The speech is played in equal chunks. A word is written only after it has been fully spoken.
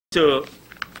So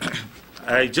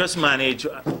I just managed,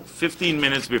 15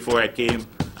 minutes before I came,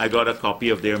 I got a copy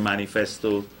of their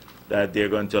manifesto that they're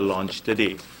going to launch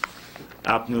today,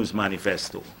 APNU's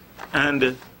manifesto.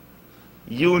 And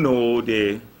you know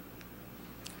the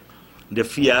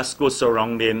fiasco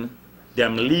surrounding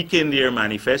them leaking their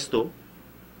manifesto.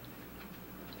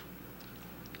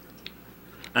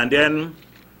 And then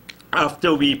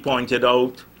after we pointed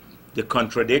out the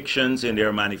contradictions in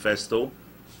their manifesto,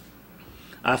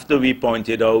 after we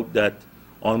pointed out that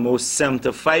almost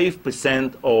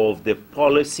 75% of the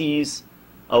policies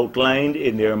outlined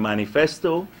in their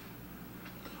manifesto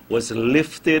was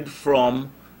lifted from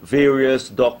various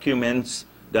documents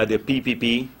that the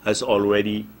PPP has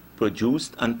already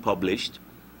produced and published,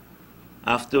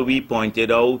 after we pointed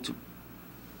out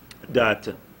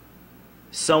that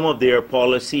some of their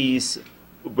policies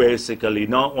basically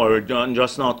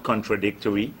just not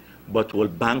contradictory, but will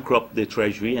bankrupt the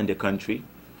Treasury and the country,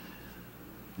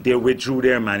 they withdrew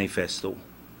their manifesto.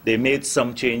 They made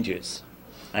some changes.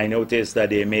 I noticed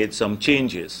that they made some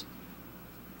changes.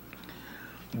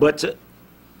 But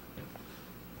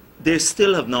they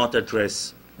still have not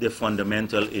addressed the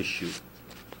fundamental issue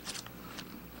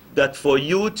that for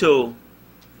you to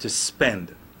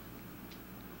spend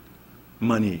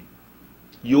money,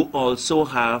 you also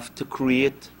have to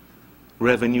create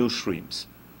revenue streams.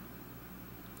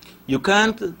 You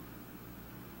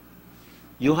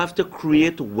have to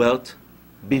create wealth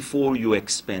before you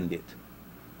expend it.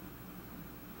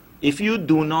 If you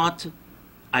do not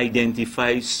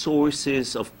identify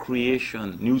sources of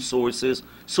creation, new sources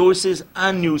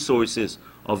and new sources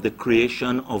of the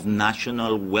creation of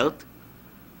national wealth,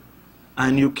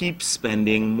 and you keep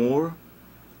spending more,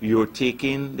 you're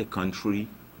taking the country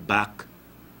back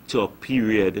to a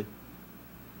period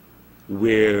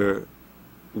where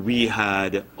we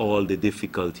had all the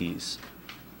difficulties,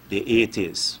 the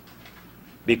 80s,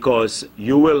 because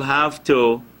you will have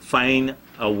to find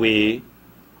a way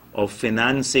of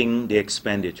financing the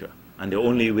expenditure, and the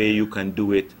only way you can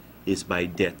do it is by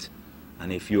debt.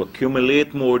 And if you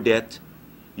accumulate more debt,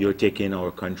 you're taking our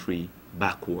country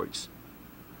backwards.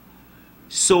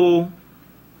 So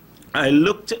I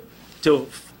looked to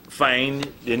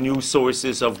find the new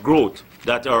sources of growth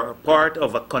that are part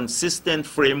of a consistent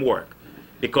framework,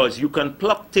 because you can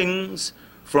pluck things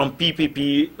from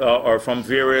PPP or from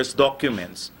various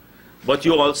documents, but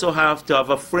you also have to have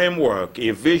a framework,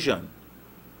 a vision,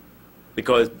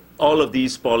 because all of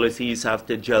these policies have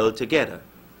to gel together.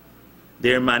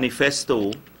 Their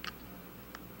manifesto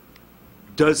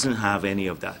doesn't have any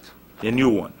of that, the new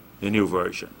one, the new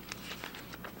version.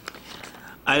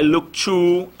 I looked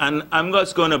through, and I'm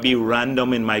just going to be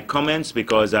random in my comments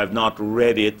because I've not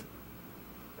read it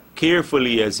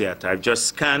carefully as yet. I've just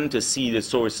scanned to see the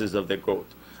sources of the growth,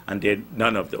 and there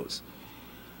none of those.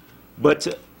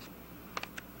 But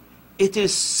it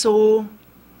is so,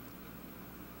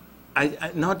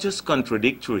 not just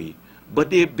contradictory,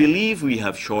 but they believe we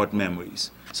have short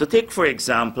memories. So take, for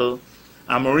example,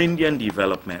 Amerindian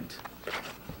development.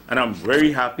 And I'm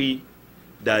very happy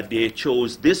that they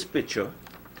chose this picture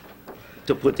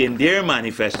to put in their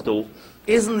manifesto.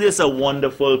 Isn't this a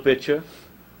wonderful picture?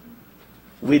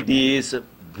 With these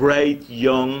bright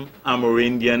young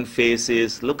Amerindian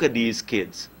faces. Look at these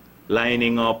kids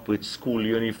lining up with school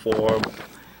uniform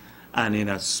and in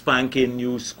a spanking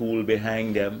new school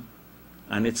behind them.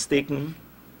 And it's taken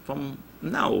from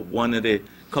now one of the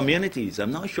communities.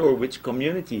 I'm not sure which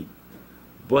community,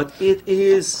 but it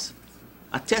is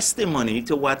a testimony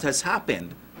to what has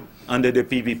happened under the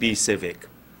PPP Civic.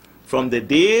 From the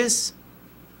days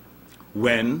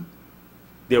when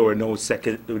there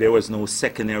was no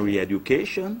secondary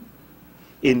education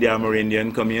in the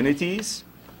Amerindian communities,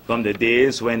 from the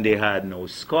days when they had no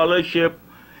scholarship,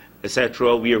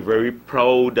 etc. We are very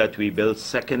proud that we built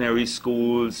secondary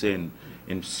schools in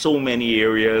so many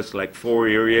areas, like 4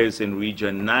 areas in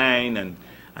Region 9 and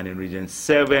in Region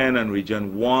 7 and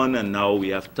Region 1, and now we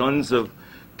have tons of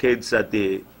kids at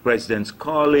the President's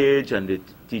College and the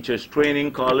Teachers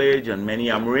Training College, and many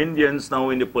Amerindians now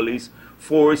in the police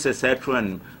force,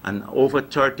 etc., and over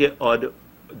 30 odd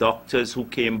doctors who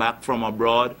came back from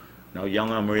abroad, now young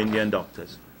Amerindian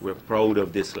doctors. We're proud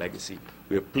of this legacy.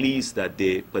 We're pleased that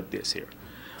they put this here.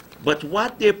 But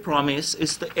what they promise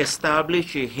is to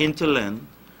establish a hinterland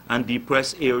and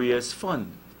depressed areas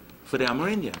fund for the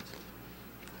Amerindians.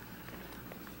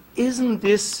 Isn't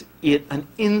this an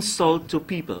insult to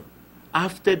people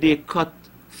after they cut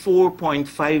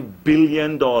 $4.5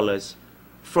 billion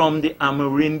from the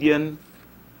Amerindian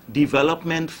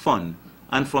Development Fund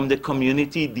and from the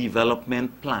community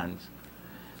development plans?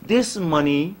 This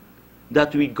money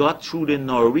that we got through the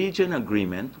Norwegian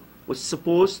agreement was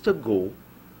supposed to go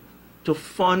to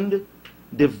fund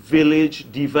the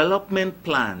village development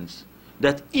plans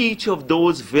that each of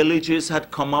those villages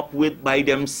had come up with by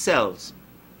themselves.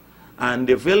 And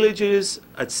the villages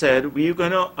had said, we're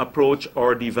going to approach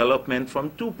our development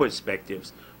from two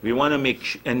perspectives. We want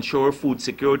to ensure food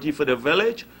security for the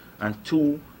village, and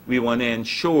two, we want to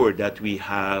ensure that we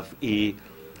have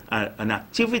an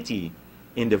activity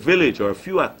in the village, or a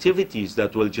few activities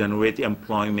that will generate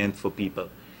employment for people.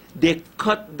 They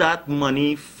cut that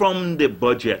money from the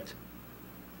budget,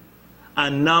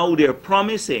 and now they're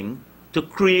promising to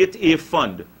create a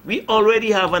fund. We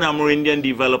already have an Amerindian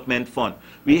Development Fund.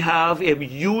 We have a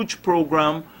huge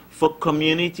program for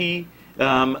community,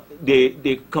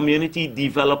 the Community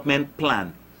Development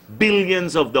Plan.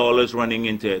 Billions of dollars running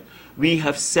into it. We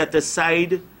have set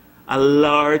aside a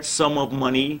large sum of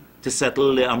money to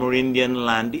settle the Amerindian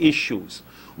land issues.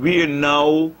 We are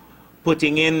now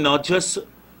putting in not just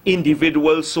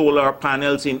individual solar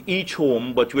panels in each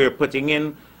home, but we're putting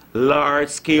in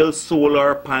large-scale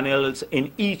solar panels in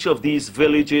each of these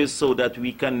villages so that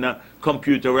we can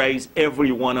computerize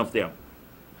every one of them.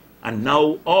 And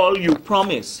now all you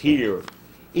promise here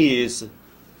is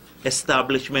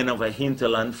establishment of a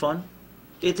hinterland fund.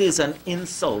 It is an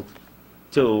insult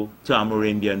to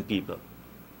Amerindian people.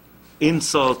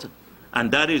 Insult,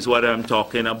 and that is what I'm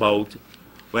talking about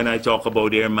when I talk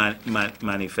about their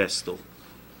manifesto.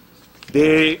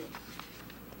 They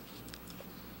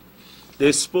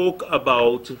spoke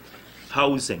about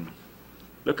housing.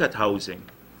 Look at housing.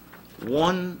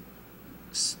 One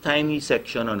tiny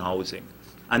section on housing.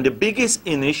 And the biggest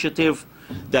initiative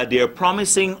that they're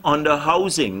promising under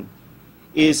housing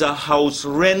is a house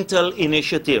rental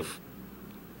initiative.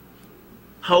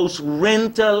 House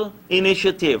rental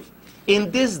initiative.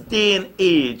 In this day and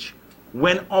age,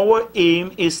 when our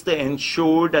aim is to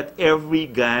ensure that every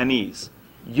Guyanese,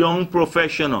 young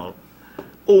professional,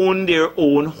 own their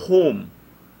own home,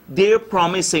 they're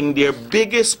promising, their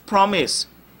biggest promise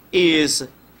is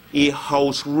a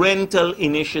house rental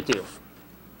initiative.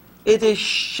 It is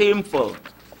shameful,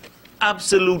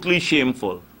 absolutely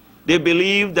shameful. They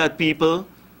believe that people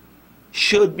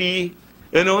should be,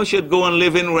 should go and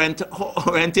live in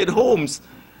rented homes.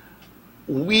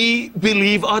 We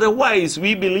believe otherwise.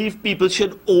 We believe people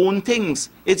should own things.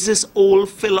 It's this old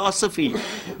philosophy,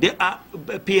 the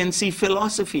PNC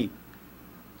philosophy,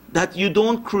 that you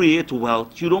don't create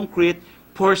wealth, you don't create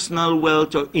personal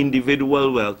wealth or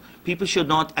individual wealth. People should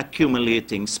not accumulate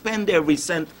things, spend every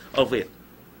cent of it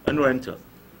on rental.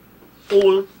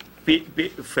 Old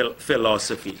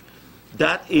philosophy.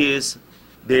 That is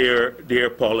their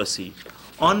policy.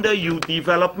 Under youth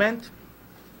development,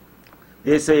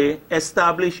 they say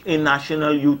establish a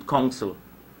national youth council.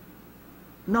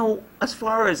 Now, as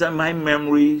far as my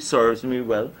memory serves me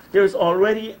well, there's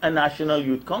already a national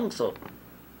youth council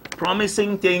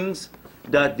promising things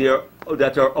that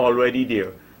are already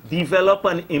there. Develop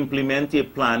and implement a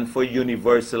plan for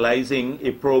universalizing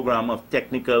a program of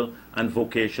technical and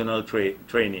vocational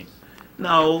training.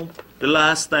 Now, the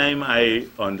last time I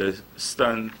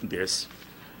understand this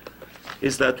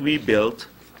is that we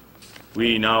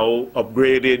now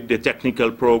upgraded the technical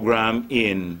program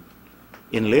in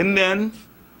Linden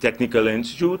Technical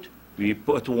Institute. We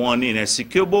put one in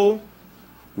Essequibo,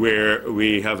 where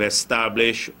we have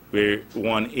established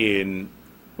one in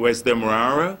West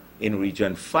Demerara in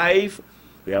Region 5.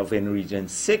 We have in Region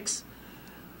 6.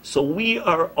 So we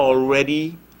are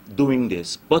already doing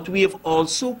this. But we have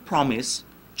also promised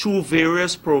through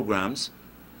various programs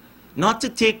not to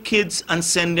take kids and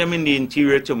send them in the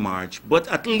interior to march, but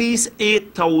at least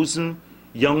 8,000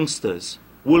 youngsters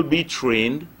will be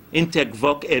trained in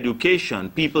TechVoc education,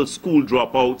 people, school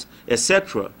dropouts,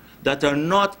 etc., that are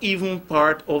not even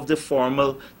part of the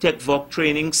formal TechVoc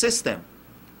training system.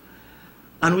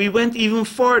 And we went even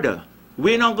further.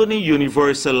 We're not going to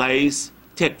universalize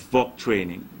TechVoc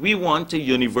training. We want to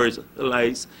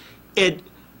universalize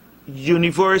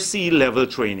university level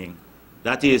training.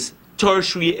 That is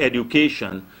tertiary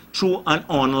education through an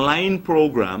online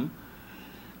program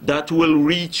that will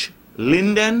reach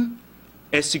Linden,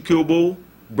 Essequibo,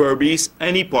 Berbice,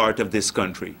 any part of this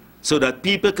country, so that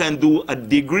people can do a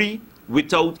degree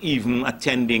without even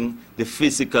attending the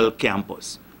physical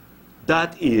campus.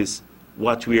 That is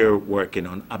what we are working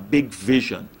on, a big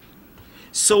vision.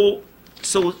 So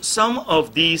some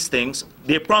of these things,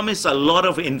 they promise a lot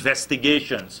of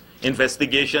investigations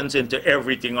into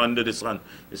everything under the sun,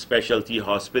 the specialty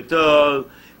hospital,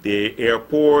 the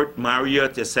airport,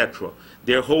 Marriott, etc.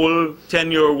 Their whole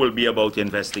tenure will be about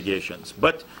investigations.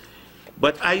 But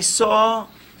I saw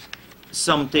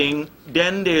something,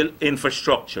 then the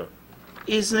infrastructure.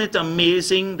 Isn't it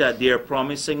amazing that they are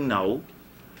promising now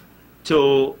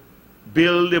to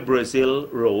build the Brazil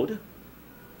road,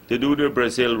 to do the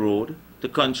Brazil road, to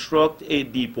construct a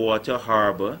deep water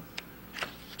harbor,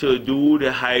 to do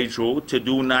the hydro, to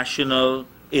do national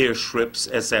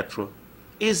airstrips, etc.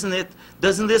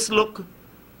 Doesn't this look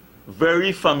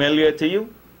very familiar to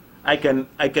you? I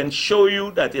can show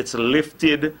you that it's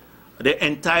lifted. The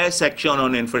entire section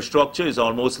on infrastructure is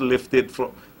almost lifted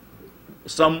from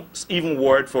some, even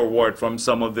word for word, from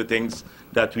some of the things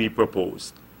that we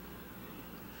proposed.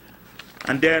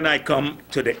 And then I come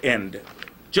to the end.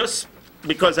 Just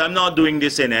because I'm not doing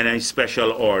this in any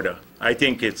special order. I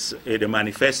think it's the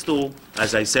manifesto,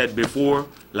 as I said before,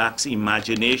 lacks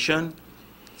imagination.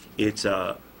 It's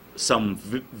some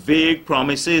vague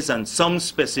promises and some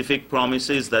specific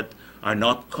promises that are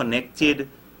not connected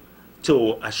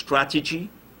to a strategy.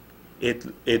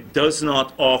 It does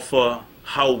not offer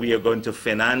how we are going to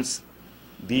finance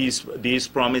these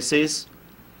promises,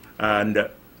 and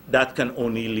that can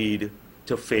only lead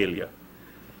to failure.